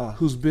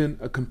 who's been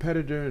a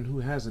competitor and who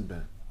hasn't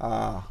been.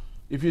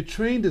 If you're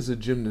trained as a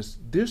gymnast,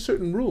 there's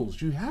certain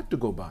rules you have to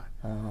go by.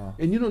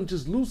 And you don't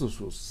just lose those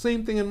rules.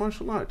 Same thing in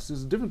martial arts.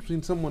 There's a difference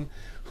between someone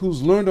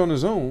who's learned on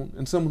his own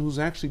and someone who's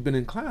actually been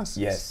in classes.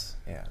 Yes.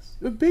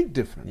 A big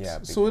difference. Yeah,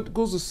 big so it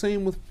goes the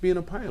same with being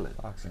a pilot.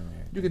 Boxing.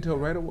 You can tell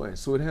right away.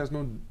 So it has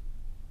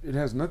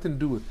nothing to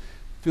do with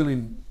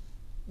feeling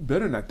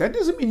better or not. That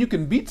doesn't mean you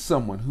can beat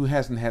someone who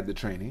hasn't had the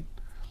training,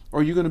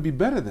 or you're going to be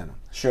better than them.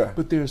 Sure.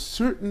 But there are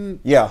certain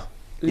Yeah.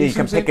 Yeah, you see can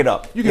what I'm saying? pick it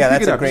up. You can Yeah, pick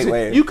that's it a up. great See,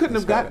 way to You couldn't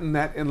have describe gotten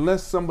that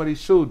unless somebody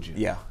showed you.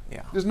 Yeah,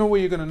 yeah, There's no way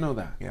you're going to know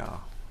that. yeah.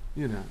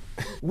 You know.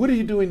 What are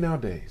you doing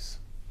nowadays?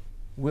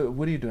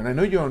 What are you doing? I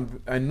know you're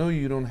on. I know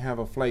you don't have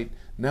a flight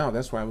now.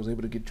 That's why I was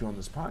able to get you on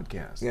this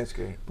podcast. Yeah, that's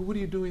great. But what are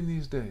you doing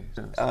these days?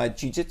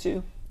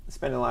 Jiu-jitsu.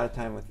 Spend a lot of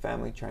time with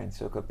family, try and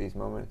soak up these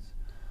moments.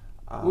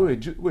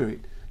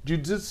 Wait.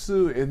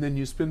 Jiu-jitsu, and then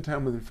you spend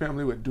time with your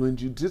family. What, doing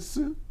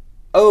jiu-jitsu?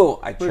 Oh,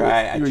 I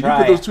try. You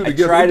put those two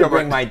together. I try to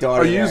bring my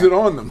daughter. Or use it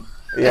on them.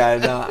 Yeah,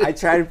 no. I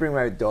try to bring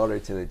my daughter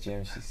to the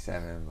gym. She's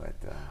 7, but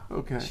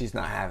okay. She's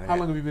not having How it.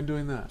 long have you been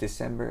doing that?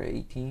 December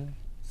 18.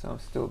 So I'm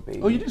still a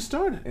baby. Oh, you just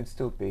started. And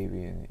still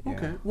baby. And, yeah.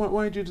 Okay.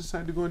 Why did you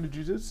decide to go into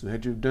jiu-jitsu?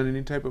 Had you done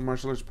any type of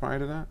martial arts prior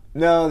to that?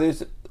 No,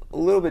 there's a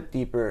little bit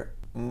deeper.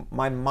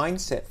 My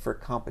mindset for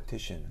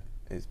competition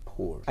is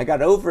poor. I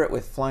got over it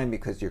with flying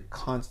because you're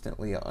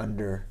constantly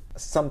under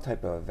some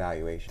type of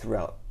evaluation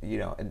throughout,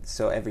 and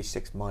so every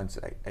 6 months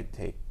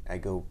I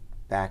go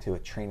back to a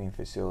training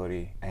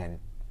facility and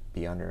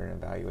be under an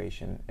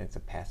evaluation. It's a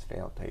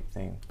pass-fail type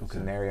thing,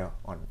 scenario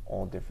on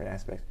all different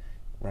aspects,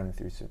 running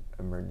through some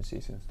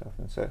emergencies and stuff.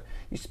 And so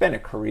you spend a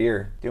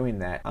career doing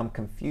that. I'm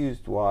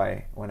confused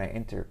why when I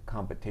enter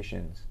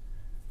competitions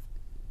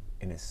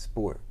in a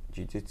sport,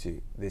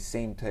 jiu-jitsu, the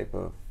same type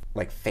of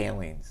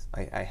failings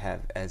I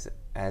have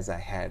as I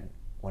had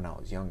when I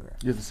was younger.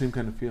 You have the same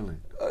kind of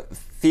feeling.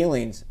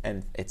 Feelings,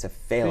 and it's a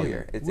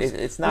failure.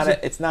 It's not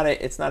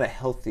a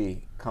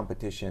healthy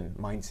competition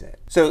mindset.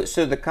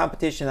 So the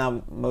competition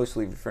I'm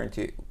mostly referring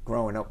to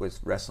growing up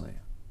was wrestling.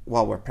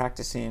 While we're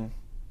practicing,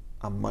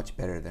 I'm much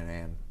better than I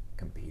am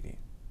competing.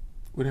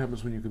 What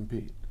happens when you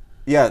compete?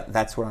 Yeah,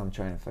 that's what I'm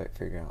trying to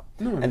figure out.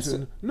 No,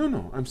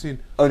 I'm saying.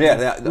 Oh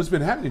yeah, what's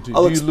been happening to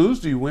you? Do you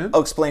lose? Do you win?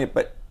 I'll explain it,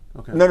 but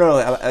okay. No.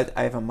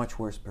 I have a much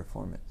worse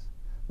performance.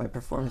 My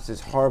performance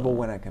is horrible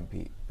when I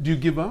compete. Do you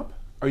give up?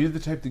 Are you the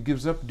type that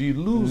gives up? Do you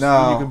lose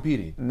No, when you're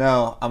competing?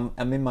 No,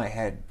 I'm in my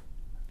head.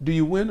 Do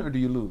you win or do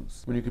you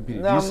lose when you're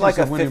competing? No, I'm like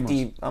a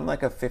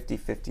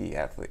 50-50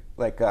 athlete.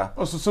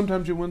 So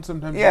sometimes you win,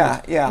 sometimes you yeah,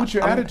 lose. yeah. What's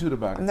your attitude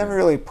about it? I'm never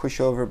really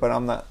pushover, but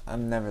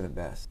I'm never the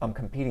best. I'm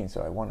competing,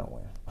 so I want to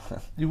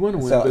win. You want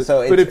to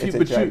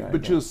win,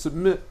 but you'll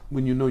submit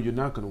when you know you're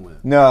not going to win.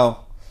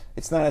 No,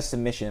 it's not a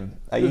submission.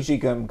 I usually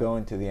go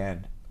to the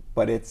end,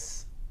 but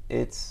it's.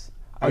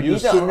 Are you a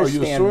sore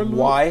loser?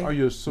 Why? Are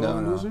you a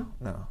sore loser?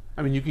 No.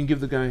 I mean, you can give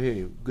the guy,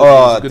 hey.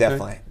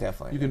 Definitely.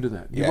 You can do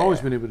that. You've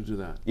always been able to do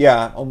that.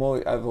 Yeah,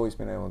 I've always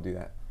been able to do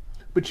that.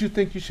 But you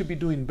think you should be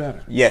doing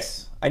better?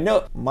 Yes, I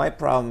know. My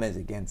problem is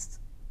against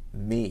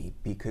me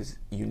because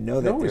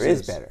that there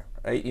is better,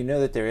 right? You know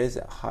that there is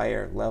a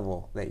higher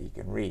level that you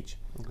can reach.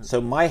 Okay.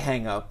 So my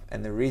hang up,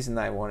 and the reason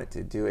I wanted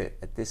to do it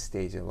at this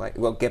stage of life,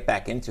 get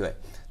back into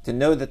it, to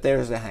know that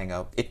there's a hang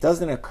up. It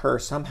doesn't occur.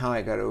 Somehow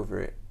I got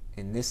over it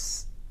in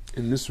this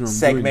room,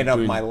 segment of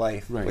my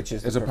life, right, which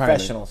is as the a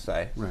professional pilot.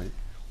 side. Right.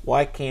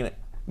 Why can't?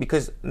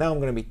 Because now I'm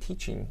going to be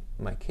teaching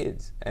my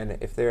kids, and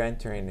if they're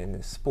entering in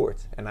this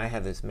sport, and I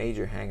have this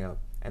major hang up,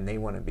 and they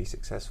want to be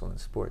successful in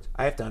sports,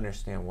 I have to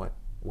understand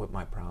what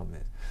my problem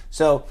is.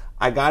 So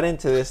I got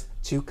into this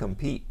to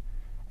compete,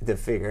 to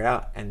figure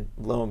out, and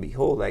lo and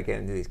behold, I get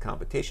into these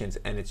competitions,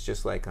 and it's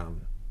just like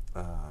I'm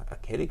a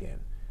kid again,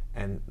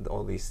 and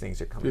all these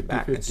things are coming 50-50.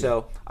 back. And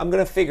so I'm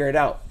going to figure it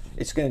out.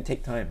 It's going to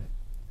take time.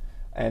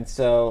 And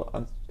so,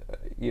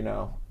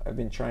 I've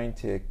been trying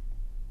to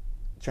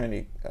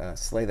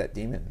slay that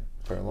demon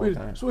for a long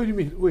time. So what do you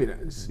mean? Wait,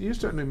 you're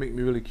starting to make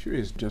me really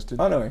curious, Justin.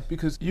 Oh, no.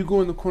 Because you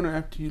go in the corner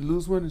after you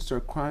lose one and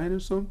start crying or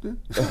something?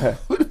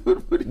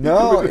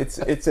 No, it's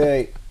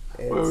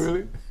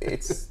really?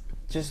 It's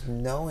just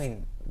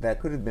knowing that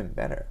could have been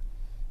better.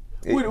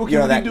 What do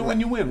you do when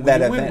you win?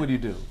 When you win, what do you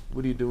do?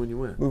 What do you do when you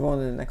win? Move on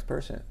to the next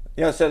person.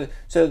 So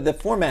the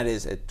format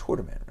is a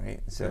tournament,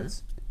 right? So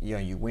it's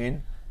you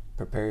win,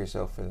 prepare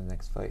yourself for the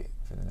next fight,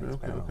 for the next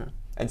battle. Okay.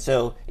 And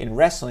so in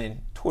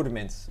wrestling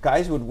tournaments,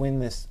 guys would win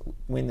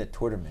the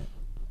tournament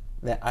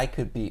that I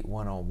could beat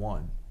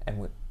 1-on-1,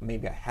 and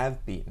maybe I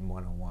have beaten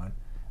 1-on-1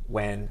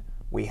 when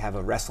we have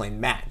a wrestling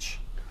match.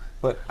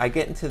 But I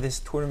get into this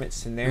tournament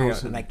scenario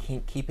and I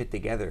can't keep it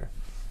together,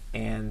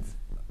 and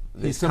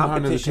this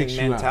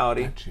competition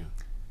mentality.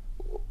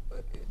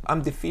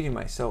 I'm defeating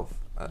myself.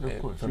 Of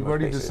course, you've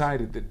already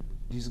decided that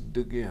he's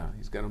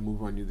got to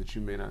move on you that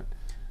you may not.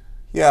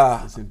 Yeah,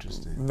 that's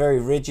interesting. Very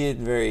rigid,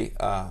 very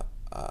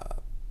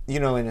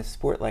in a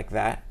sport like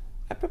that,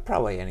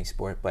 probably any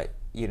sport, but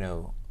you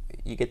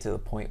get to the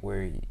point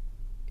where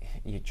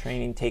your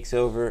training takes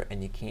over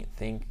and you can't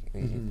think.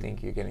 You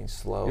think you're getting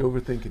slow. You're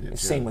overthinking it.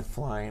 Same with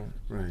flying.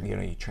 Right.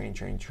 You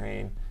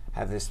train,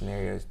 have the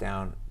scenarios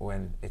down.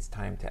 When it's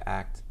time to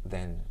act,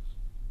 then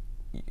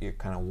you're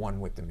kind of one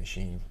with the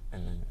machine,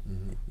 and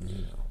then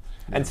Yeah.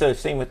 And so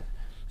same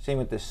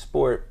with the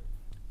sport,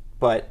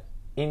 but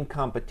in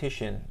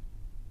competition,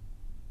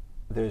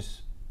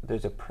 there's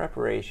a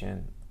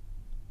preparation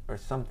or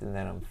something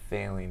that I'm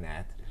failing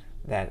at,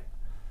 that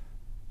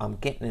I'm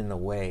getting in the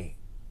way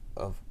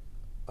of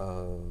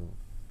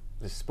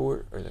the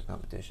sport or the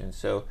competition.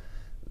 So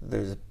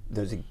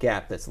there's a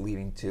gap that's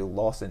leading to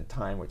loss in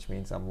time, which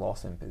means I'm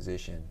lost in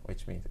position,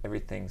 which means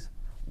everything's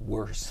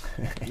worse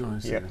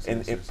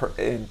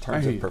in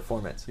terms of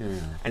performance. Yeah.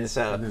 And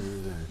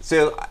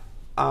so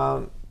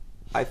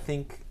I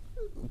think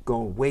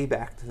going way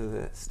back to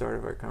the start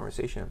of our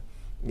conversation,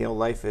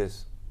 life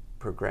is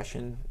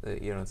progression.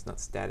 It's not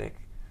static,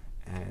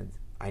 and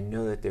I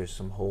know that there's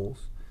some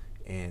holes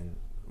in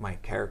my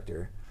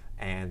character.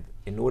 And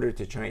in order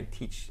to try and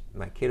teach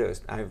my kiddos,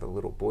 I have a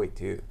little boy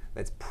too.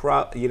 That's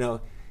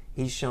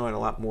he's showing a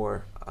lot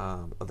more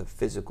of the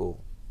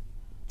physical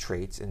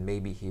traits, and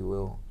maybe he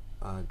will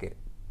get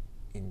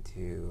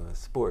into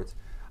sports.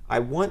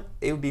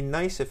 It would be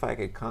nice if I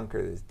could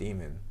conquer this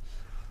demon.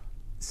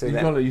 So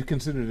you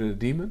consider it a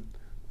demon?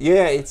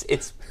 Yeah, it's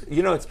it's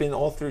been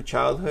all through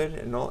childhood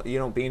and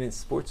all being in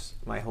sports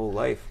my whole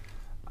life,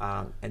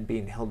 and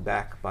being held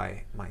back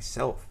by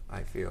myself.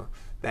 I feel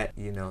that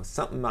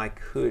something I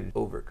could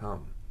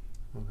overcome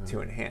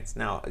to enhance.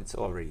 Now it's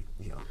already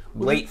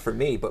late for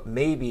me, but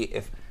maybe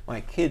if my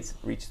kids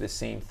reach the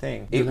same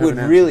thing, it would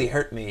really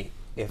hurt me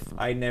if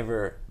I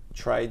never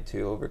tried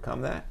to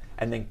overcome that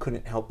and then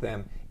couldn't help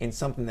them in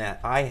something that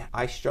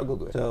I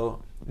struggled with.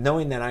 So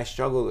knowing that I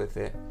struggled with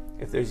it,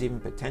 if there's even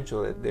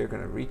potential that they're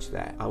going to reach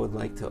that, I would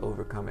like to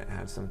overcome it and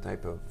have some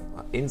type of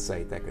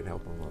insight that could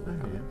help them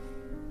overcome it.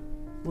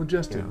 Well,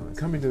 Justin,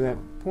 coming to that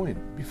point,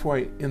 before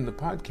I end the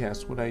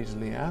podcast, what I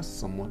usually ask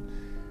someone,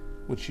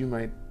 which you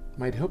might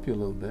help you a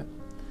little bit,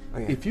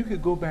 if you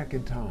could go back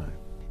in time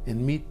and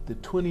meet the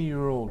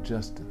 20-year-old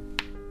Justin,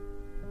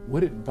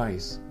 what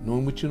advice,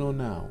 knowing what you know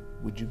now,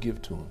 would you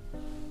give to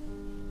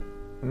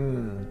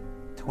him?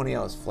 20,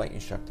 I was flight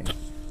instructing.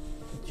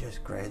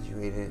 Just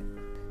graduated.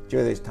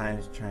 During those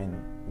times, try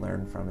and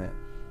learn from it.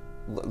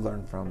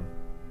 Learn from...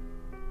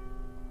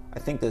 I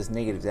think those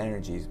negative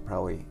energies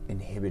probably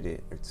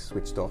inhibited or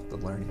switched off the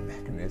learning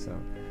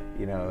mechanism,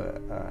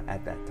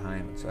 at that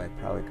time. And so I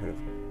probably could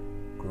have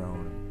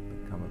grown,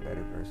 become a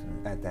better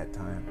person at that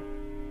time.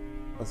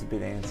 I was a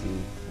bit antsy,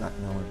 not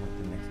knowing what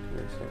the next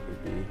career step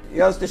would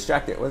be. I was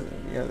distracted.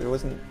 There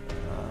wasn't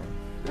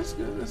That's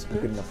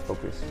good. good enough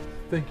focus.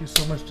 Thank you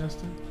so much,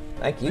 Justin.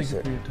 Thank you, Thank sir.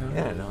 you for your time.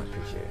 Yeah, no, I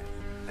appreciate it.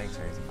 Thanks,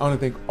 Harry. I want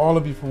to thank all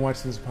of you for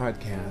watching this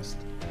podcast.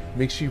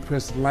 Make sure you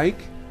press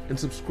like and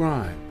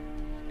subscribe.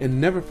 And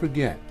never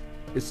forget,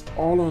 it's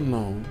all on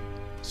loan,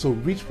 so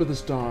reach for the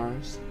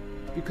stars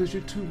because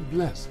you're too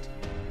blessed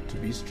to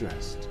be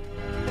stressed.